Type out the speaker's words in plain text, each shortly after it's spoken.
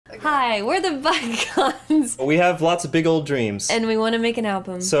Hi, we're the Bygones. We have lots of big old dreams. And we want to make an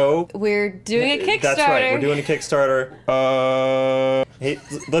album. So we're doing a Kickstarter. That's right, we're doing a Kickstarter. Hey,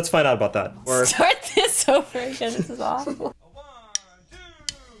 let's find out about that. Start this over again, this is awful.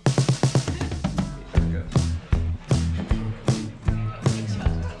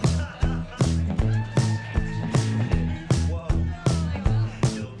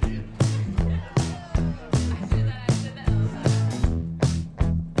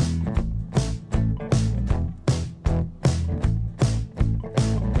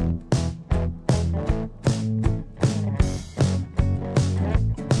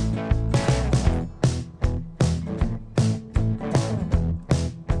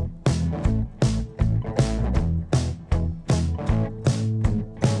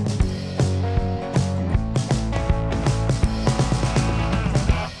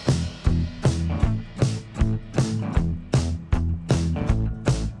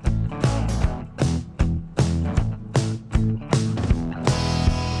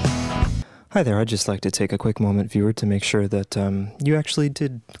 Hi there, I'd just like to take a quick moment, viewer, to make sure that you actually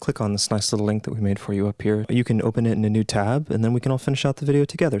did click on this nice little link that we made for you up here. You can open it in a new tab, and then we can all finish out the video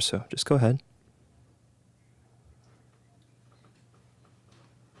together, so just go ahead.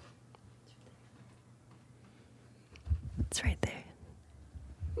 It's right there.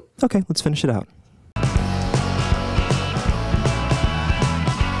 Okay, let's finish it out.